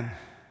sin.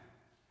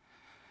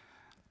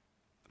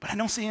 But I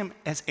don't see him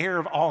as heir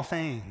of all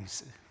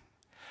things.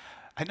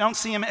 I don't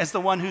see him as the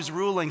one who's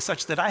ruling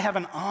such that I have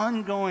an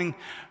ongoing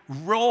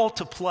role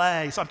to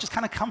play. So I'm just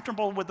kind of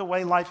comfortable with the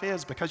way life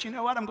is because you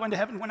know what? I'm going to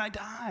heaven when I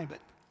die. But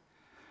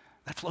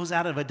that flows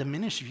out of a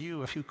diminished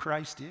view of who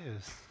Christ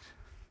is.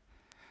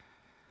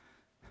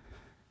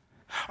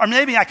 Or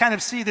maybe I kind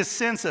of see this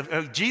sense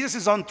of Jesus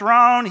is on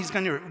throne. He's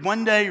going to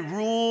one day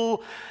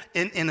rule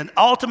in an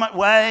ultimate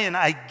way. And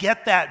I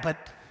get that. But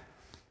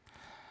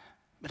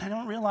I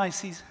don't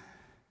realize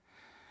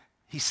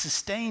He's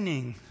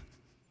sustaining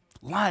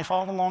life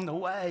all along the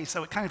way.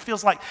 So it kind of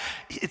feels like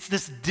it's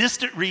this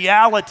distant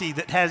reality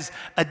that has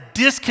a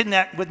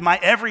disconnect with my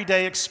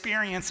everyday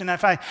experience. And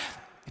if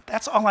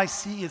that's all I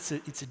see, it's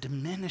a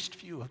diminished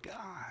view of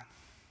God.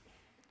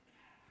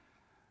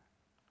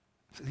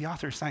 So the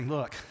author is saying,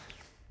 look,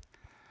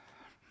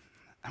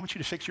 I want you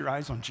to fix your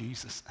eyes on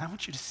Jesus. I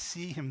want you to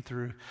see him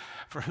through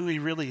for who he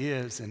really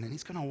is. And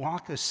he's going to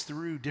walk us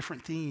through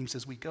different themes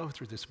as we go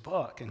through this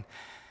book. And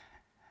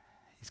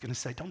he's going to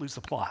say, don't lose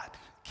the plot.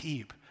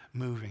 Keep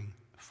moving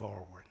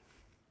forward.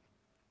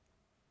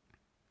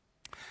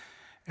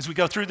 As we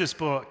go through this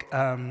book,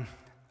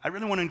 I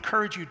really want to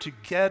encourage you to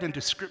get into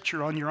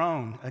Scripture on your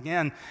own.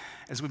 Again,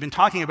 as we've been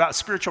talking about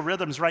spiritual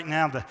rhythms right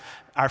now,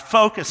 our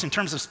focus in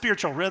terms of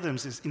spiritual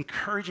rhythms is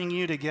encouraging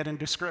you to get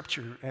into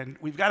Scripture. And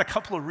we've got a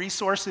couple of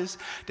resources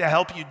to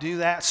help you do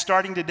that.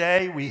 Starting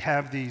today, we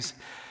have these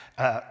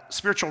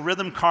spiritual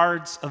rhythm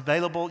cards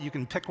available. You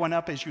can pick one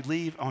up as you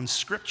leave on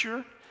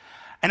Scripture.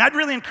 And I'd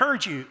really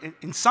encourage you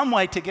in some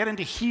way to get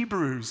into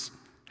Hebrews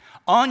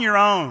on your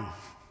own.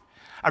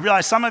 I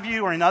realize some of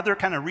you are in other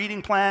kind of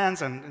reading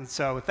plans, and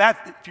so if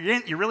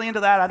you're really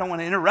into that, I don't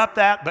want to interrupt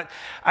that, but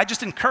I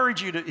just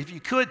encourage you to, if you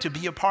could, to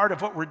be a part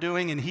of what we're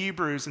doing in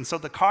Hebrews. And so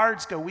the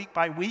cards go week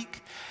by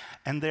week,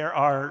 and there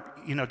are,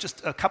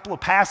 just a couple of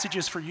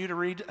passages for you to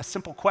read,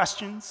 simple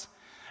questions.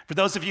 For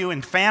those of you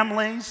in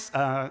families,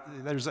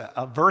 there's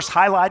a verse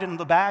highlighted in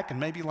the back, and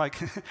maybe like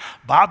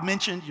Bob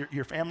mentioned,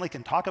 your family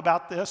can talk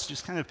about this.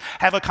 Just kind of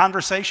have a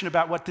conversation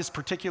about what this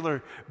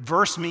particular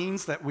verse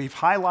means that we've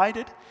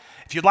highlighted.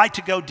 If you'd like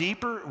to go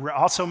deeper, we're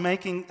also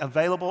making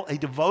available a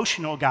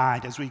devotional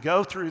guide as we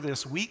go through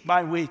this week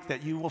by week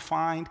that you will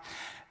find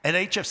at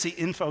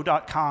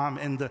hfcinfo.com.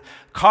 And the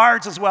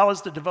cards as well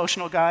as the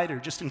devotional guide are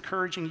just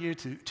encouraging you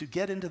to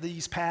get into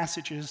these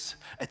passages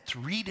at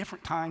 3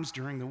 different times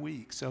during the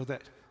week so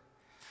that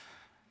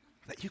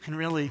you can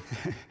really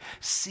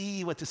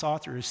see what this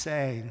author is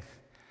saying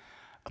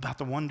about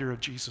the wonder of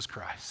Jesus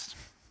Christ.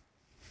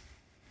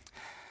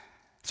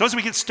 So as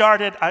we get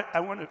started, I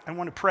want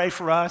to pray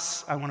for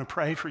us. I want to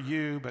pray for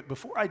you. But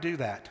before I do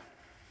that,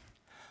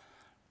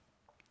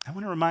 I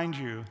want to remind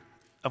you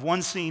of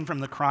one scene from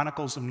the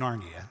Chronicles of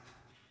Narnia.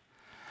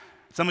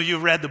 Some of you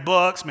have read the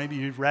books. Maybe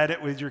you've read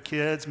it with your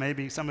kids.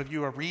 Maybe some of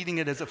you are reading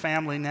it as a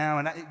family now.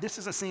 And this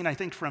is a scene, I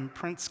think, from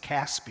Prince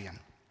Caspian.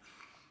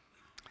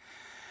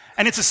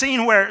 And it's a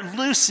scene where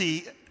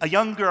Lucy, a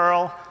young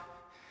girl,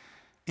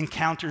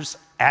 encounters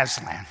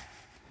Aslan.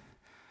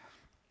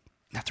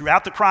 Now,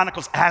 throughout the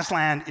Chronicles,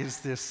 Aslan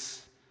is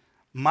this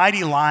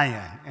mighty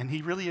lion, and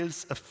he really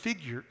is a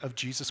figure of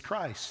Jesus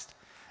Christ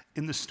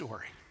in the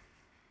story.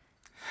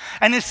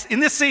 And in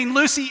this scene,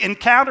 Lucy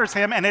encounters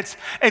him, and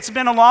it's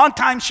been a long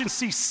time since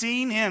she's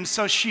seen him,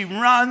 so she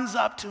runs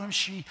up to him,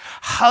 she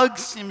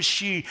hugs him,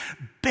 she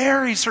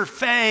buries her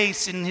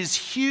face in his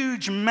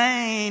huge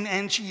mane,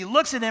 and she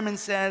looks at him and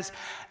says,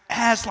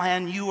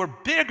 "Aslan, you are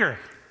bigger."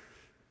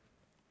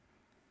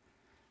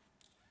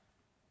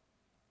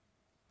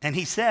 And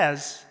he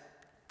says,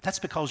 "That's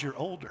because you're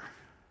older."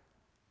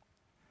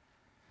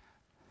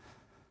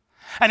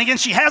 And again,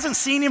 she hasn't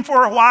seen him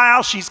for a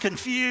while. She's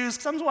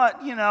confused, somewhat,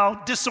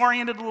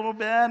 disoriented a little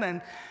bit.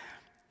 And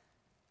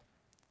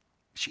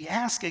she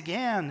asks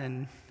again,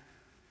 and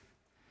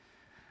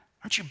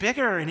 "Aren't you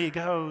bigger?" And he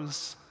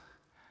goes,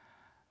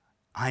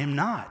 "I am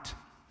not."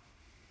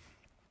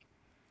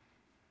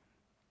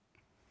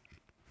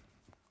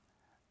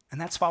 And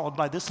that's followed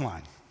by this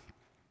line.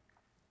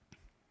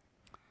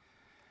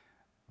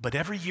 "But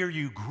every year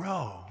you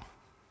grow,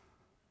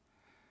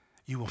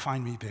 you will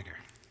find me bigger."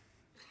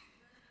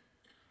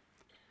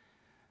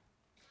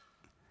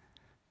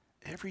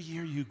 Every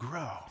year you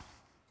grow,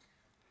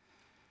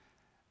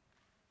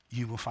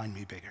 you will find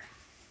me bigger.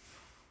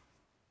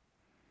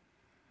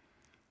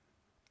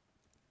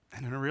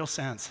 And in a real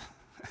sense,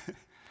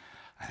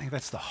 I think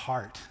that's the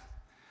heart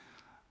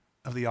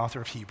of the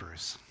author of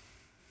Hebrews.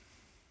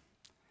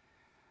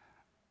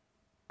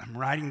 I'm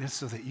writing this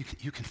so that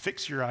you can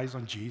fix your eyes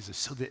on Jesus,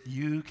 so that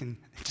you can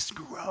just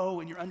grow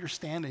in your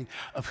understanding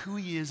of who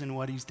he is and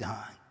what he's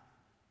done.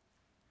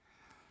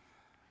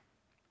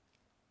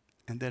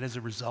 And that as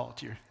a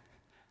result,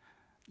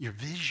 your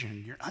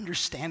vision, your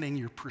understanding,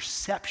 your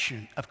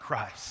perception of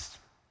Christ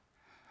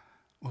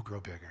will grow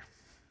bigger.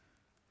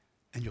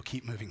 And you'll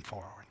keep moving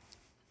forward.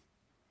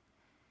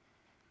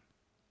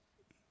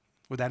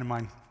 With that in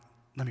mind,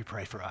 let me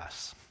pray for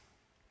us.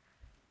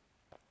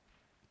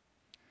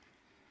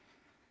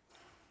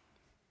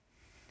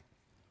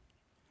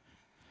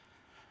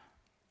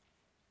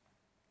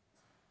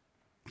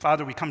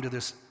 Father, we come to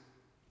this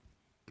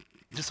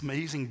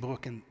amazing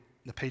book in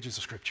the pages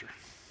of Scripture.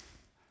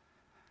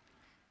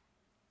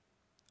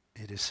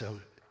 It is so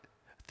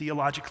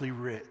theologically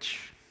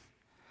rich.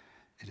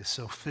 It is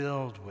so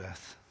filled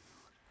with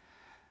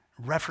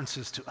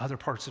references to other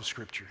parts of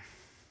Scripture.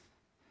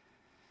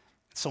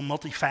 It's so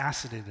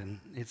multifaceted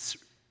in its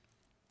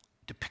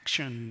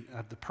depiction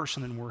of the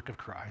person and work of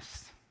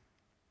Christ.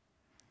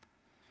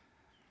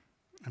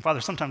 And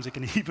Father, sometimes it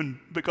can even,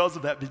 because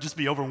of that, just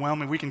be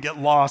overwhelming. We can get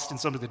lost in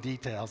some of the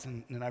details,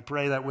 and I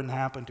pray that wouldn't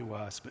happen to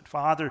us. But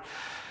Father,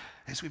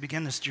 as we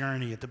begin this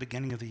journey at the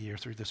beginning of the year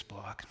through this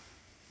book,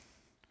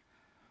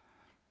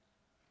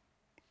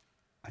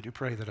 I do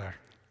pray that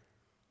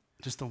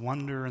just the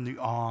wonder and the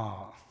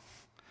awe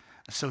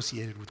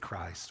associated with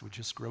Christ would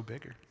just grow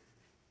bigger.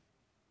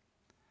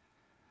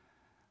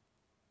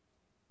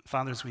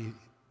 Father, as we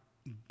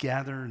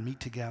gather and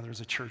meet together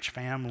as a church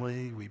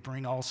family, we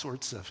bring all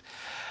sorts of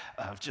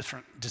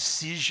different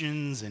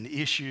decisions and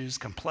issues,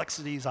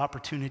 complexities,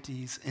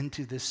 opportunities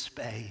into this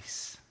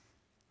space.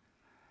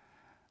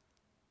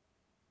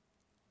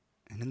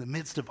 And in the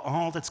midst of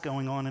all that's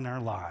going on in our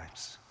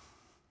lives,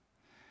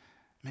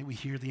 may we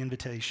hear the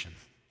invitation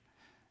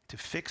to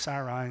fix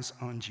our eyes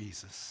on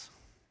Jesus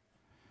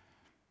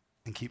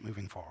and keep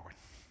moving forward.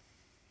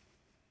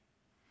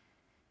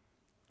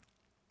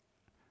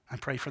 I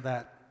pray for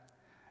that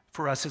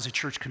for us as a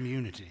church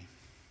community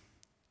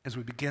as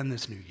we begin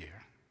this new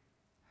year.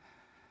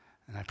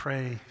 And I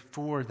pray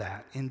for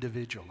that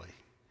individually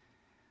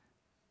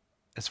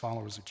as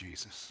followers of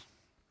Jesus.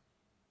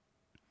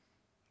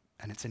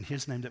 And it's in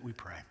his name that we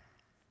pray.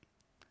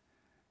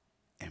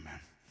 Amen.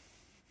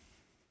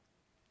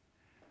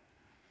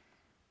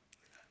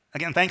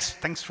 Again,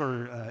 thanks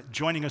for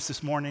joining us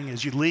this morning.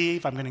 As you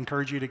leave, I'm going to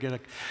encourage you to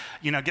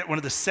get one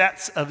of the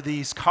sets of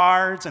these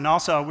cards, and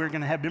also we're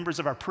going to have members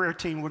of our prayer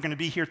team. We're going to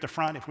be here at the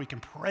front if we can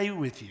pray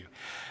with you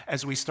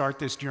as we start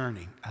this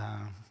journey.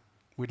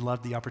 We'd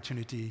love the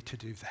opportunity to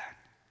do that.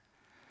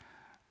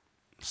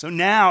 So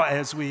now,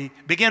 as we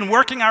begin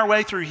working our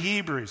way through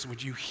Hebrews,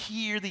 would you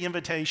hear the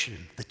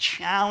invitation, the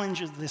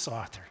challenge of this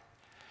author?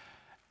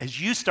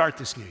 As you start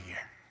this new year,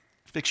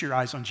 fix your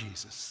eyes on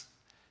Jesus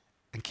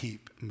and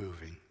keep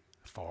moving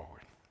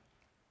forward.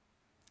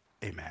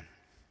 Amen.